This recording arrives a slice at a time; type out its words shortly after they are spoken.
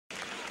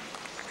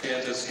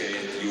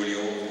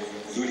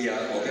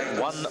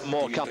One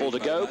more couple to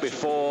go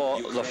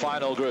before the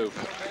final group.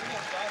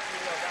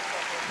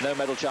 No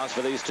medal chance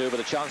for these two, but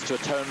a chance to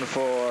atone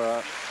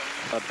for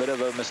a bit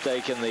of a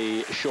mistake in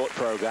the short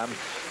program.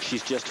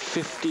 She's just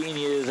 15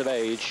 years of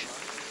age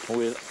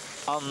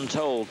with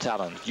untold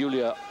talent.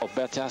 Yulia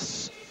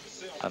Obertas,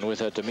 and with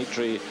her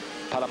Dmitry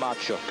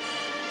Palamarchuk.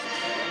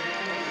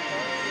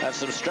 And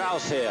some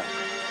Strauss here,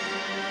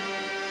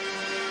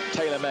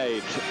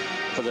 tailor-made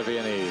for the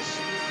Viennese.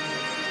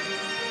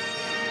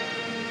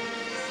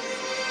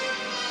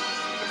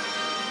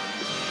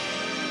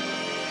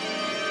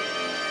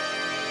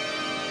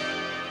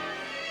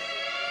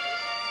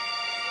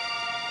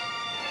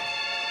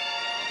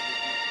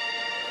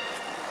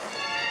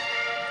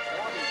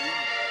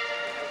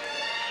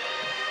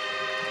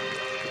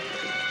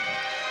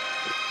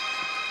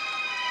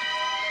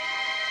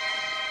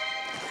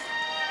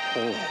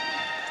 Oh,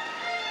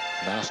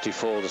 nasty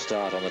fall to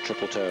start on the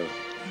triple toe.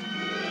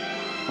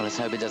 Well, let's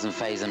hope it doesn't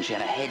phase them. She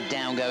had her head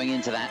down going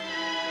into that.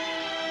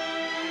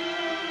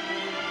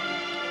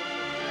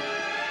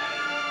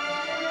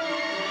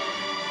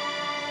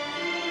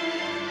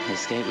 They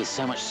skate with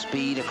so much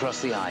speed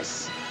across the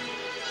ice.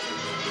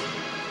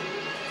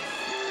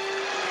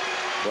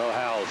 Well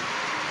held.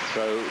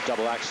 Throw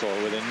double axel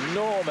with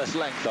enormous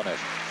length on it.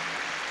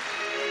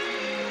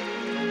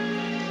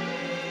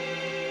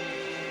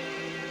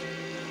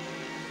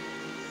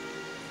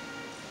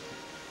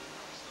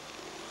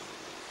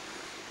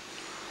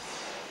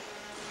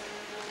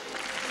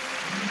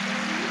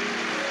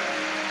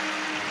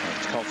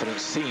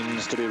 Confidence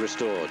seems to be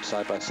restored.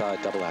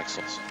 Side-by-side double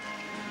axels.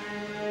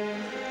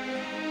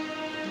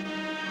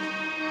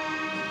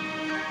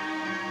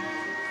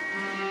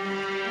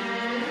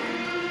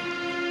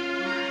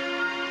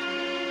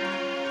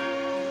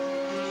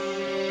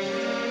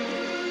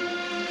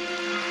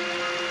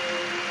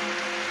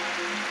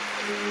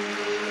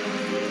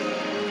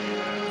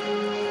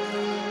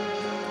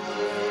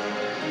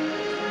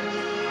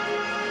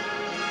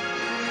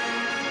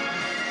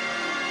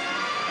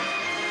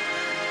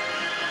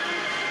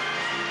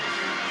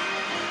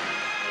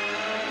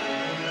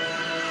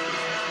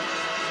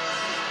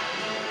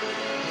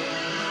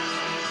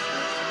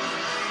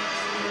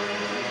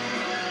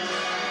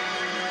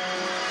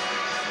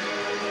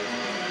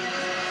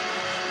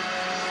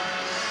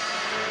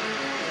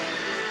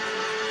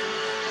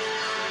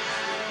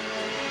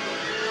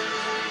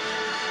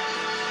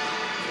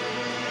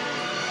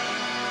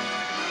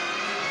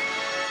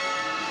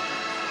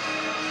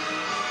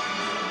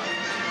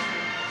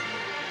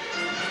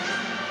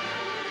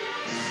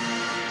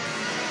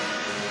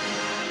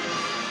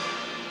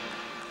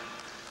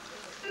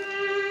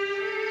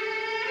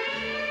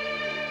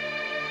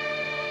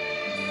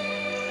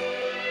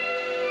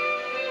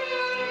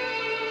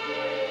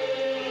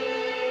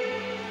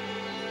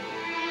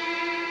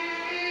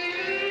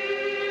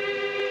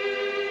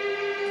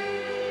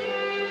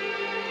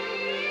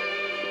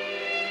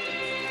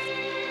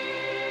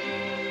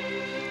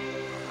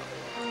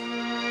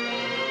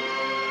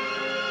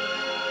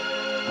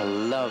 I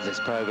love this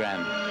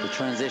program. The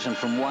transition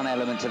from one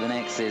element to the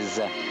next is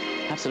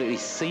absolutely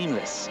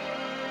seamless.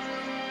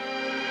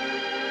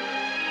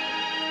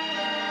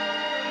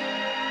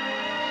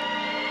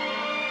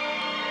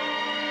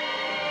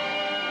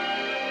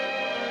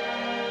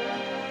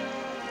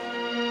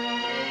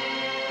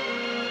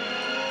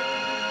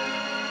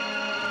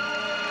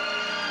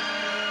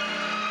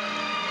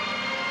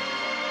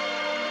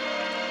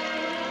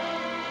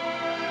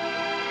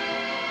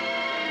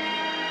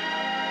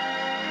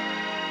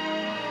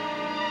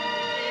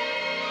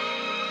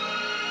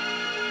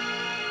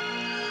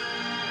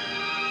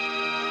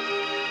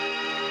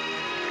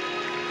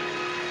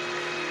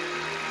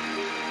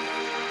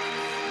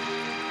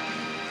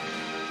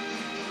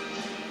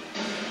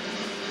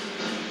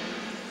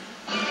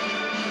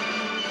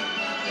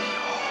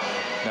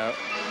 No,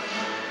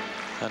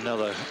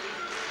 another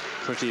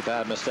pretty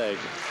bad mistake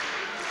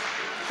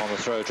on the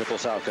throw triple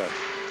Salchow.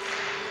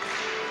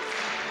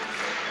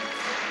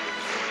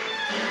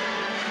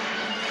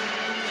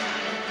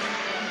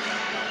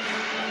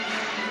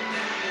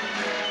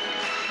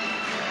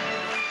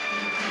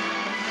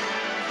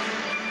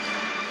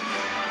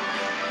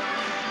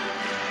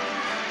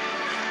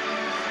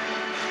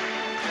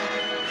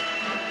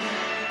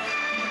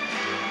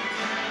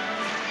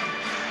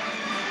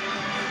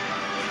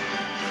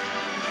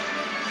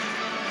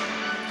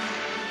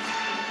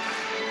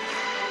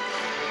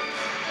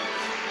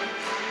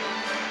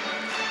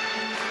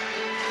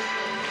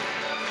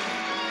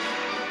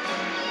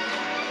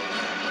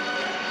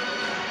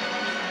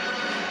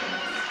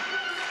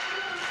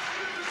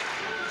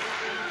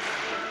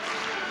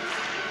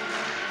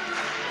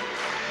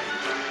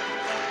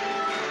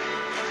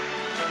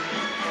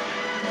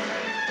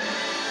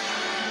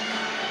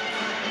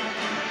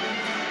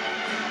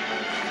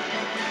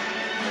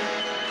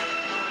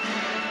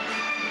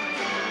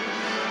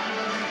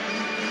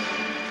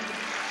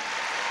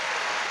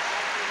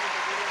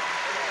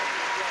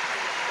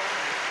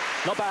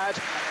 Not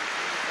bad,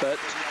 but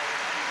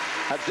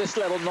At this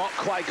level, not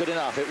quite good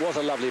enough. It was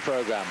a lovely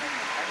program.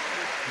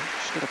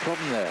 She's got a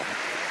problem there.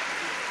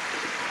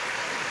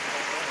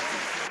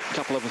 A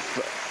couple of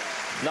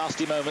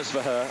nasty moments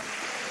for her,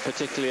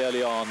 particularly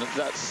early on.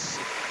 That's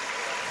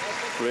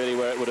really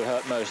where it would have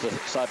hurt most, the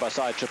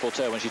side-by-side triple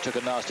toe when she took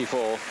a nasty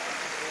fall.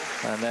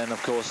 And then,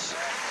 of course,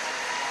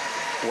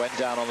 went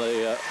down on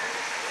the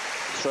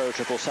throw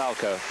triple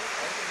salcho.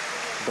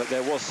 But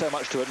there was so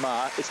much to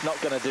admire. It's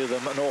not going to do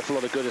them an awful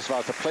lot of good as far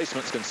as the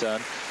placement's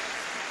concerned.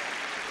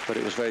 But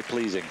it was very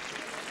pleasing.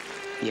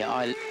 Yeah,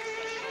 I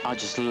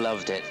just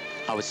loved it.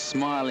 I was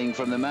smiling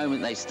from the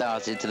moment they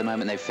started to the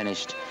moment they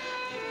finished.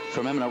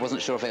 For a moment, I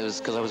wasn't sure if it was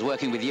because I was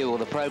working with you or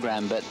the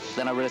program, but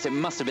then I realized it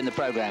must have been the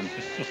program.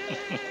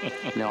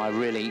 No, I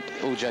really,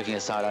 all joking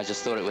aside, I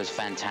just thought it was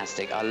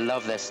fantastic. I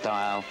love their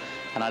style,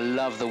 and I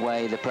love the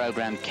way the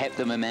program kept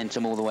the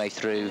momentum all the way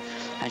through.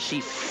 And she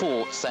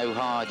fought so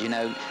hard, you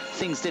know.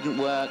 Things didn't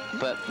work,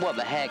 but what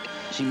the heck?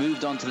 She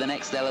moved on to the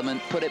next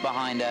element, put it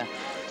behind her,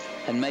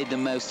 and made the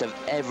most of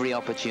every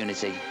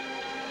opportunity.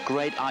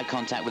 Great eye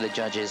contact with the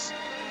judges.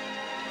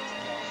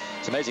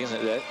 It's amazing, isn't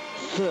it? They're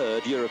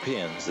third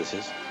Europeans, this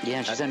is. Yeah,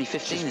 and she's only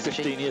 15, she's isn't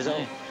 15 she? years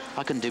old.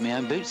 I couldn't do my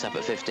own boots up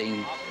at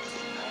 15.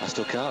 I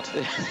still can't.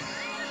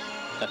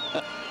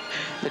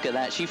 Look at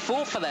that. She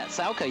fought for that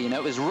salcho, you know.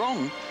 It was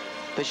wrong,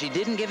 but she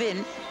didn't give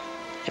in.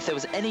 If there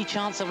was any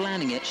chance of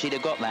landing it, she'd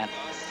have got that.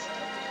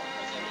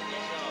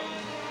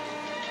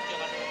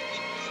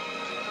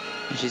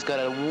 And she's got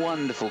a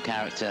wonderful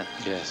character.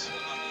 Yes.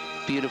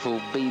 Beautiful,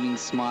 beaming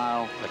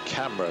smile. The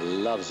camera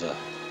loves her.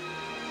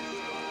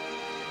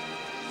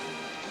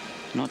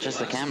 Not just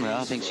the camera,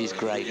 I think she's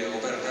great. I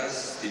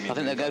think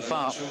they'll go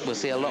far. We'll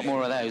see a lot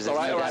more of those. All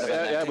right, all right,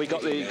 yeah, we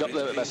got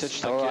the message.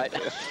 Thank all right.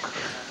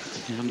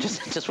 you. I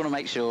just want to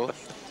make sure.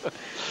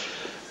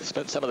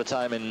 Spent some of the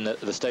time in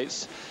the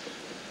States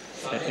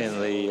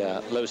in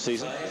the low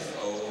season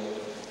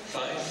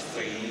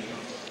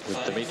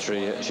with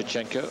Dmitry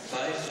Shevchenko.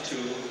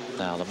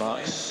 Now the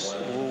marks,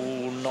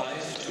 not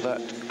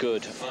that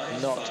good,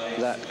 not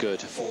that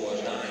good.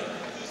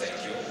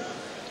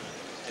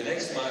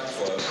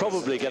 It's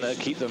probably going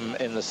to keep them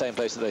in the same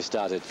place that they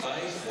started.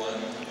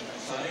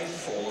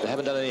 They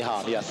haven't done any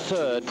harm. Yeah,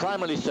 third,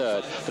 primarily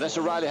third. Vanessa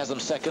Riley has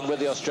them second with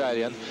the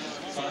Australian,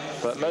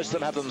 but most of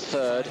them have them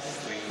third.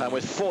 And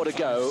with 4 to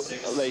go,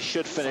 they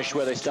should finish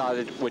where they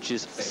started, which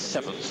is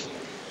 7th.